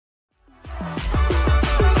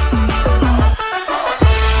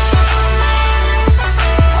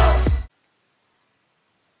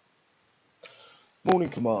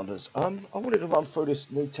Morning Commanders. I wanted to run through this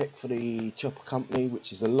new tech for the Chopper Company,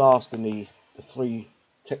 which is the last in the three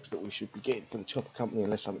techs that we should be getting for the Chopper Company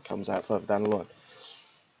unless something comes out further down the line.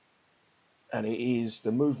 And it is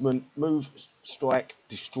the Move, Strike,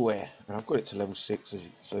 Destroy. And I've got it to level 6, as you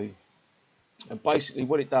can see. And basically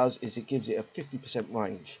what it does is it gives it a 50%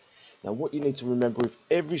 range. Now what you need to remember, with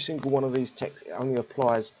every single one of these techs, it only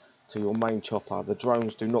applies to your main chopper. The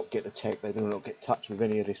drones do not get the tech, they do not get touched with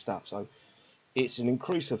any of this stuff. So it's an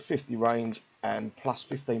increase of 50 range and plus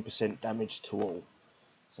 15% damage to all.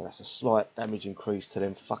 So that's a slight damage increase to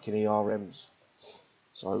them fucking ERMs.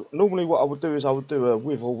 So normally what I would do is I would do a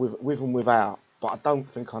with and without, but I don't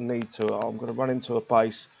think I need to. I'm going to run into a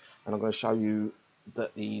base and I'm going to show you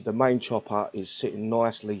that the main chopper is sitting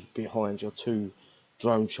nicely behind your two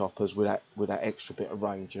drone choppers with that extra bit of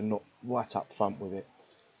range and not right up front with it.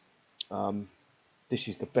 This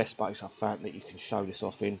is the best base I've found that you can show this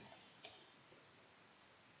off in.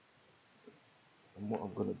 And what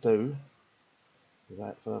I'm going to do,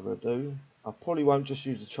 without further ado, I probably won't just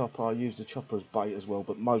use the chopper, I'll use the chopper as bait as well,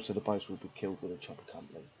 but most of the base will be killed with a Chopper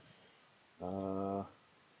Company.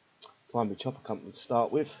 Find my Chopper Company to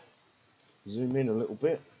start with, zoom in a little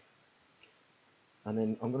bit, and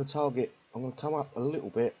then I'm going to come up a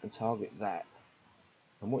little bit and target that.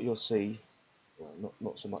 And what you'll see, well,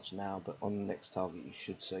 not so much now, but on the next target you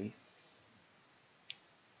should see,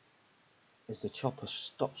 is the chopper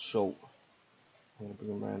stops short. I'm going to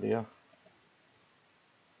bring them around here.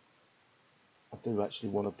 I do actually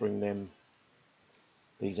want to bring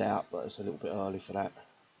these out, but it's a little bit early for that.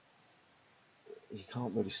 You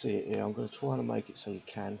can't really see it here. I'm going to try and make it so you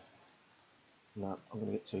can. No, I'm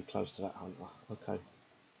going to get too close to that hunter. Okay,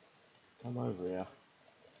 come over here.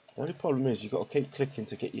 The only problem is you've got to keep clicking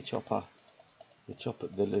to get the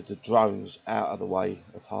drones out of the way,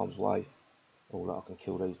 of harm's way. Oh, look, I can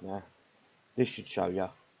kill these now. This should show you.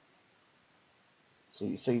 So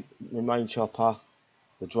you see the main chopper,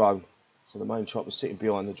 the drone. So the main chopper is sitting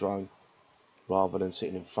behind the drone rather than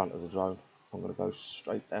sitting in front of the drone. I'm going to go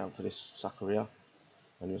straight down for this sucker here,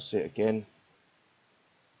 and you'll see it again.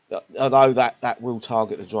 Although that will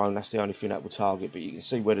target the drone, that's the only thing that will target, but you can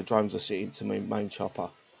see where the drones are sitting to main chopper.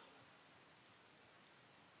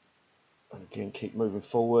 And again, keep moving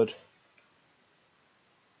forward.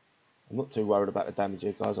 I'm not too worried about the damage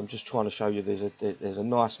here, guys. I'm just trying to show you there's a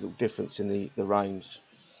nice little difference in the range.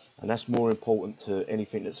 And that's more important to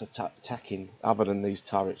anything that's attacking other than these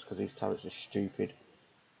turrets, because these turrets are stupid.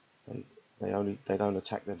 They don't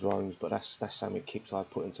attack the drones, but that's something kicks I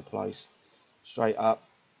put into place. Straight up,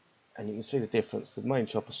 and you can see the difference. The main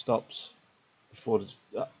chopper stops before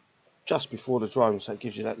just before the drone, so it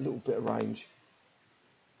gives you that little bit of range.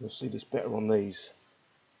 You'll see this better on these.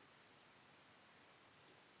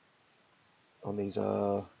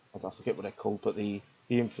 I forget what they're called, but the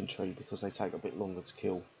infantry, because they take a bit longer to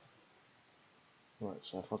kill. Right,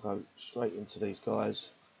 so if I go straight into these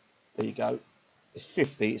guys, there you go. It's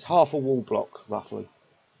 50, it's half a wall block, roughly.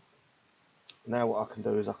 Now what I can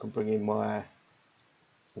do is I can bring in my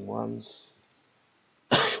ones.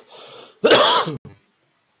 I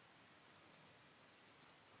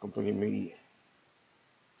can bring in me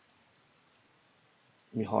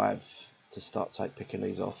hive to start picking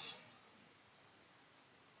these off.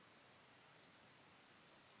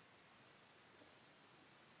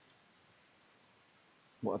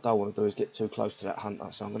 What I don't want to do is get too close to that hunter,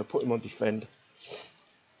 so I'm going to put him on defend.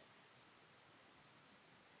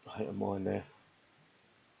 I hit a mine there.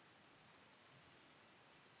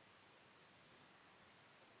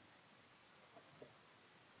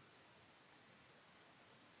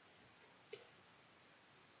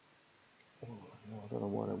 Oh, no, I don't know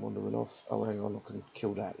why they're wandering off. Oh, hang on, I can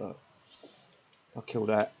kill that. Look, I'll kill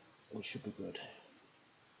that. We should be good.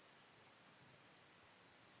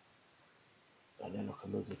 And then I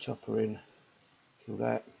can move the chopper in, kill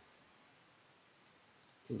that,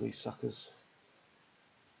 kill these suckers.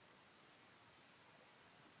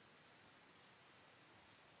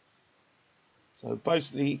 So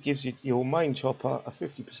basically it gives you your main chopper a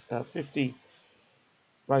 50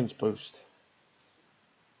 range boost.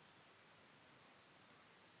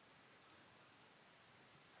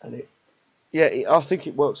 And I think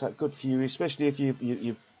it works out good for you, especially if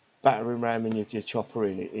you're battering ramming your chopper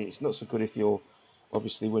in. It's not so good if you're,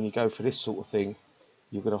 obviously when you go for this sort of thing,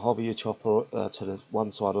 you're going to hover your chopper to the one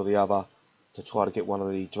side or the other to try to get one of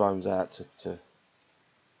the drones out to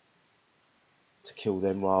kill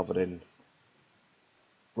them rather than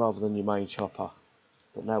your main chopper.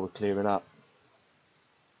 But now we're clearing up.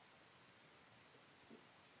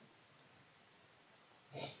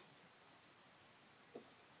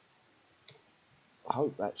 I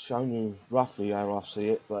hope that's shown you roughly how I see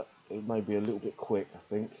it, but it may be a little bit quick, I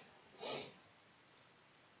think.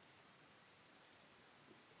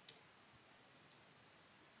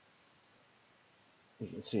 You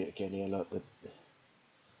can see it again here. Look,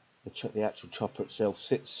 the actual chopper itself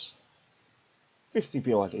sits 50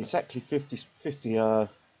 behind it. It's actually 50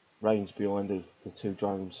 range behind the two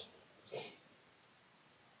drones,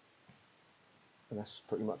 and that's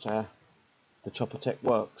pretty much how the chopper tech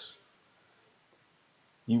works.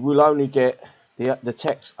 You will only get the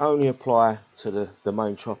techs only apply to the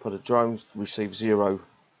main chopper. The drones receive zero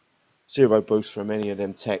boost from any of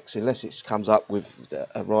them techs unless it comes up with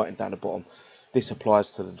a writing down the bottom. This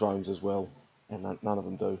applies to the drones as well, and none of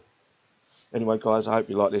them do. Anyway, guys, I hope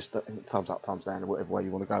you like this. Thumbs up, thumbs down, whatever way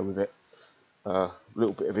you want to go with it. A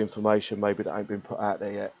little bit of information maybe that ain't been put out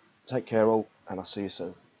there yet. Take care all, and I'll see you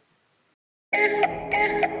soon.